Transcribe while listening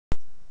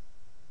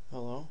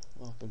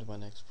welcome to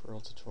my next Perl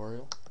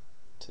tutorial.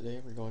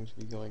 Today we're going to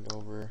be going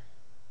over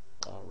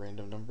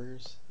random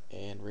numbers,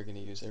 and we're going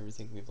to use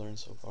everything we've learned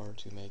so far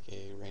to make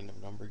a random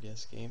number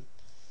guess game.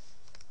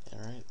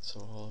 Alright, so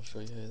I'll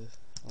show you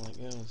how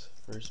that goes.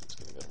 First I'm just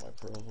going to go to my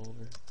Perl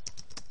folder.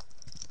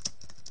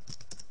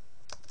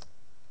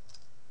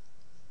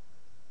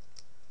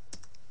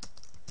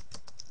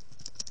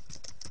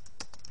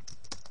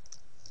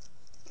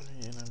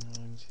 And I'm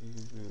going to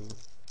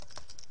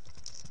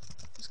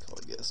just call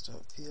it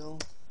guess.pl.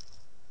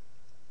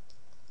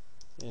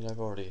 And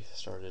I've already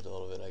started a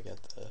little bit. I got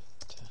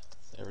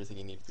everything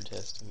you need for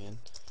testing in.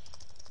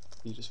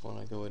 You just want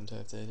to go ahead and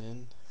type that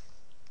in.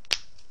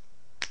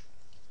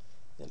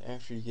 Then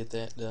after you get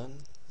that done,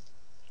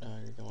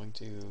 you're going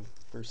to,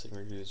 first thing we're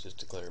going to do is just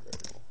declare a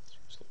variable. So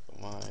we're just going to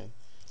go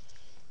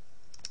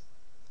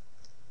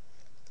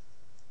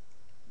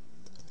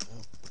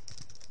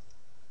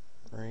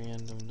my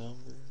random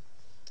number,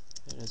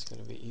 and it's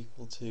going to be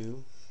equal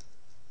to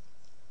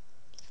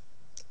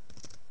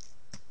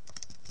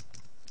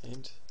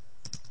int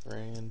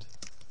rand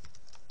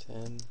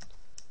 10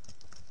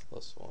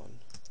 plus 1.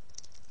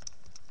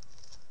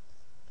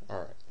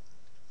 Alright.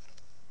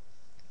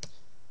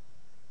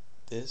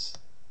 This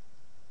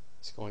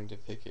is going to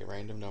pick a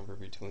random number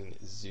between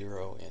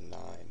 0 and 9.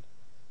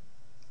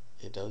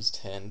 It does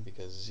 10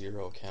 because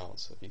 0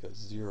 counts. So if you go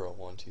 0,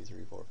 1, 2,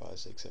 3, 4, 5,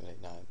 6, 7,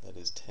 8, 9, that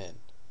is 10.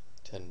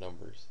 10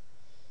 numbers.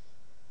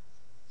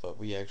 But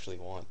we actually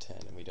want 10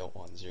 and we don't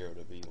want 0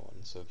 to be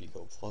 1. So if you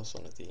go plus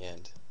 1 at the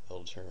end,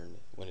 it'll turn,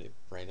 when it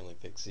randomly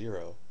picks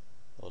 0,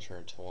 it'll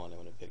turn to 1, and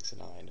when it picks a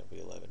 9, it'll be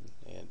 11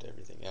 and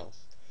everything else.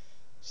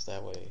 So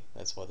that way,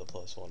 that's why the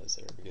plus 1 is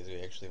there, because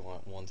we actually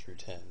want 1 through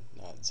 10,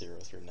 not 0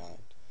 through 9.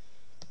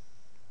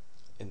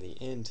 In the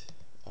int,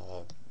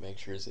 make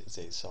sure it's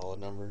a solid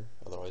number,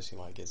 otherwise you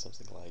might get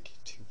something like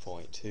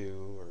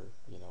 2.2 or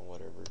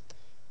whatever.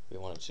 We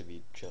want it to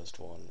be just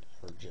 1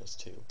 or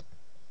just 2.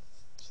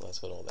 So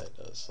that's what all that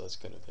does. So it's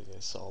going to pick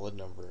a solid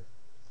number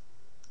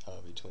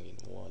between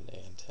 1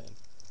 and 10.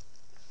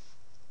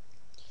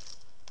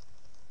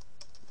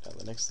 Now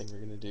the next thing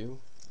we're going to do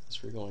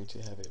is we're going to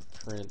have it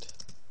print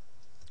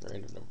a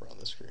random number on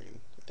the screen,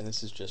 and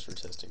this is just for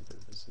testing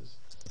purposes.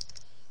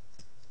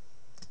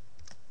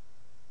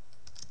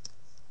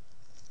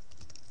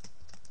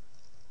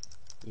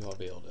 You want to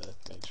be able to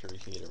make sure you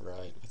can get it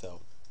right without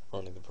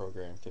running the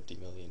program 50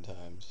 million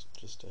times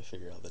just to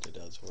figure out that it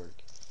does work.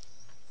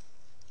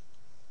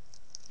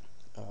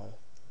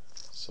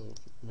 So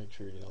make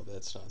sure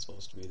that's not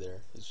supposed to be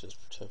there. It's just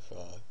to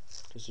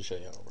show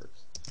you how it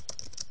works.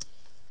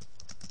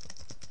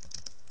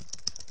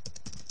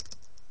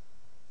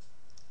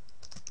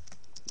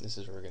 This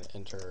is where we're going to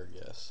enter our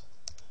guess.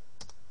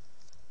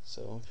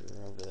 So if you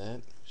remember that,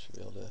 you should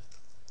be able to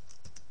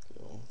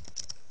go,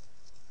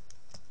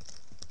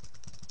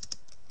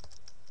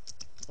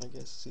 my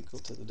guess is equal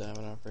to the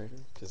diamond operator,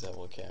 because that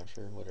will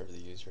capture whatever the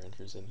user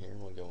enters in here and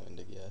we'll go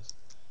into guess.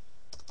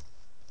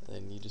 And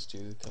then you just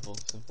do a couple of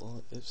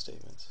simple if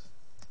statements.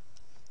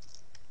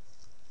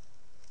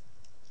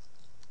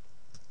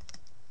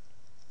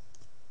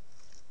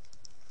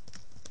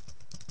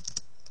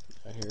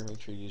 Now here,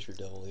 make sure you use your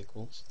double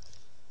equals.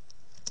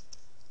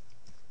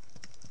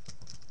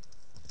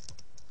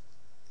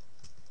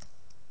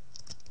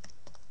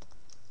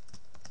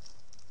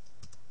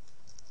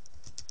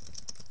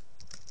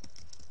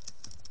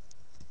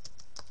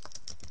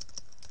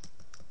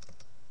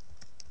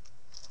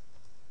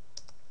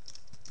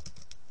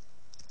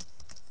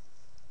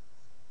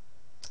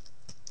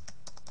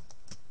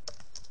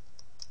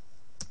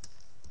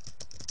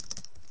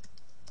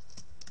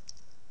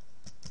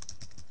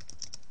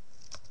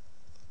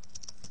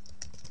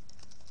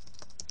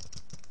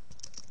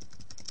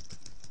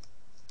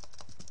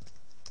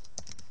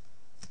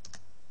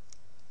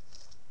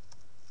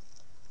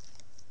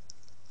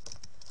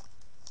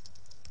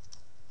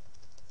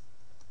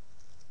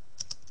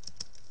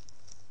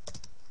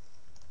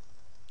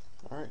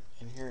 Alright,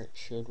 and here it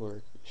should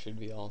work. It should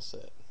be all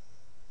set.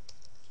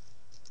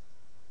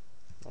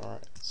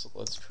 Alright, so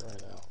let's try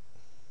it out.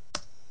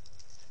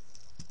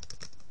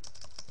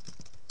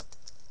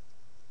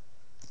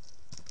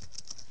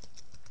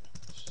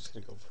 Just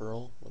gonna go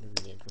Perl, whatever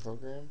you name your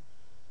program.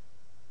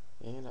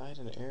 And I had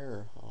an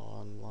error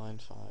on line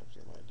 5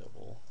 near my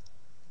double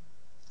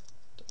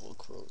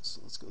quotes.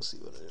 So let's go see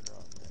what I did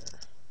wrong there.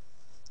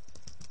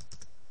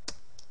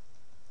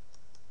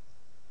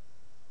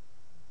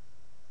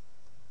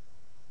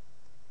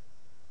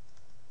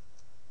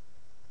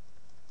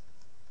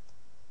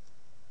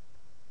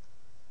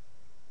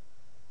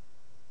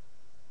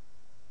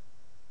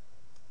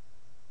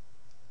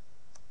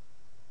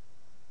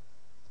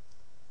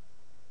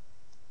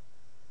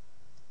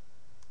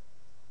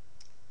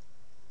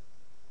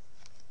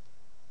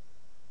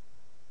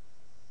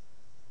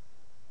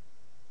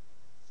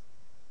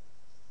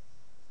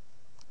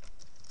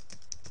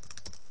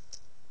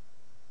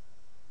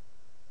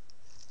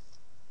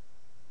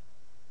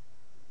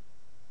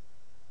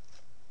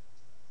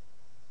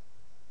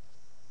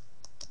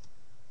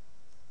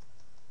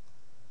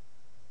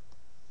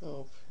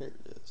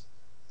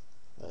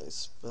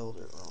 spelled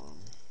it wrong.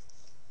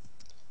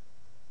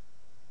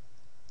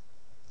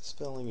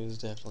 Spelling is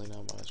definitely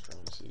not my strong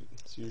suit.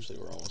 It's usually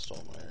where almost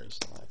all my errors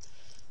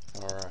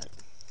lie. Alright.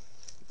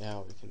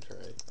 Now we can try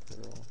it.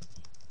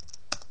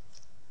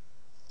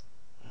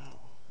 Wow,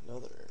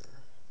 another error.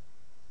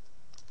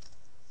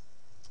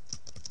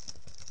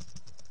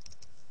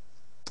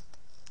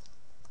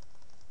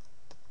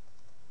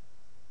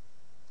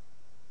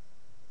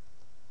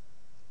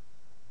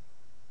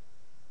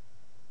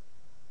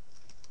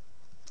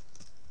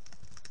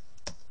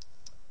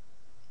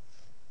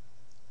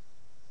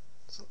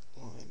 So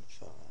line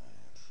 5.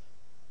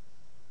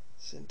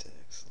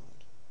 Syntax line.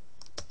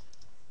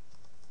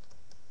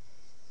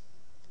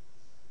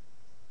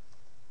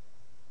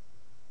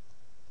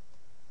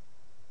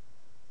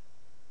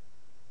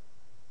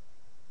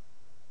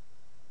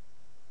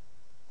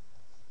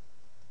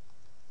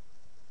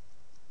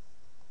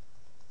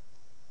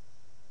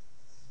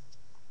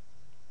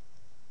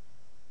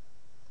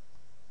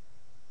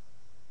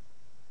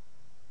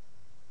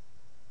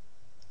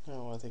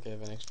 Oh, I think I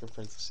have an extra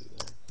parenthesis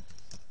there.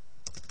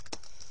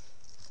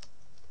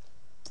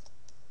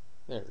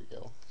 There we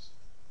go.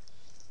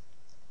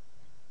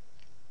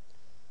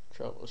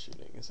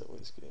 Troubleshooting is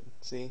always good.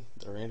 See,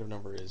 the random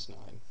number is 9.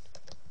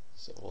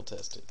 So we'll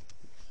test it.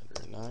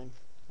 Enter in 9.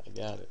 I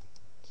got it.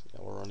 So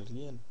now we'll run it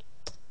again.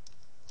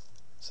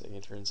 Say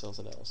enter in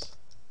something else.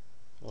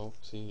 Oh,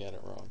 see, you got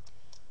it wrong.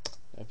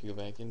 Now if you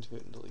go back into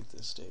it and delete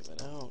this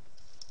statement out,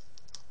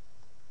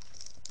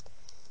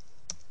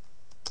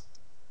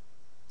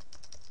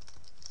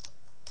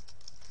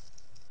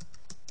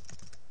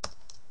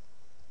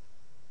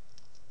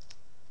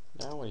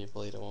 now when you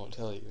play it, it won't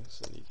tell you,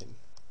 so you can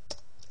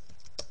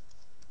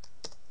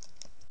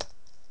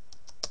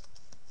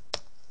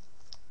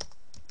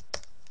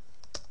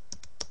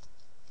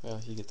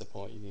well, you get the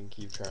point. You can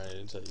keep trying it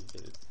until you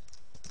get it.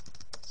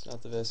 It's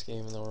not the best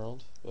game in the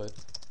world, but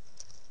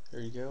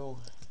there you go.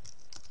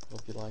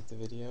 Hope you liked the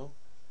video.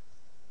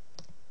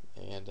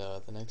 And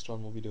the next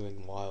one we'll be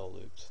doing while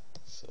loops,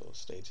 so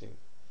stay tuned.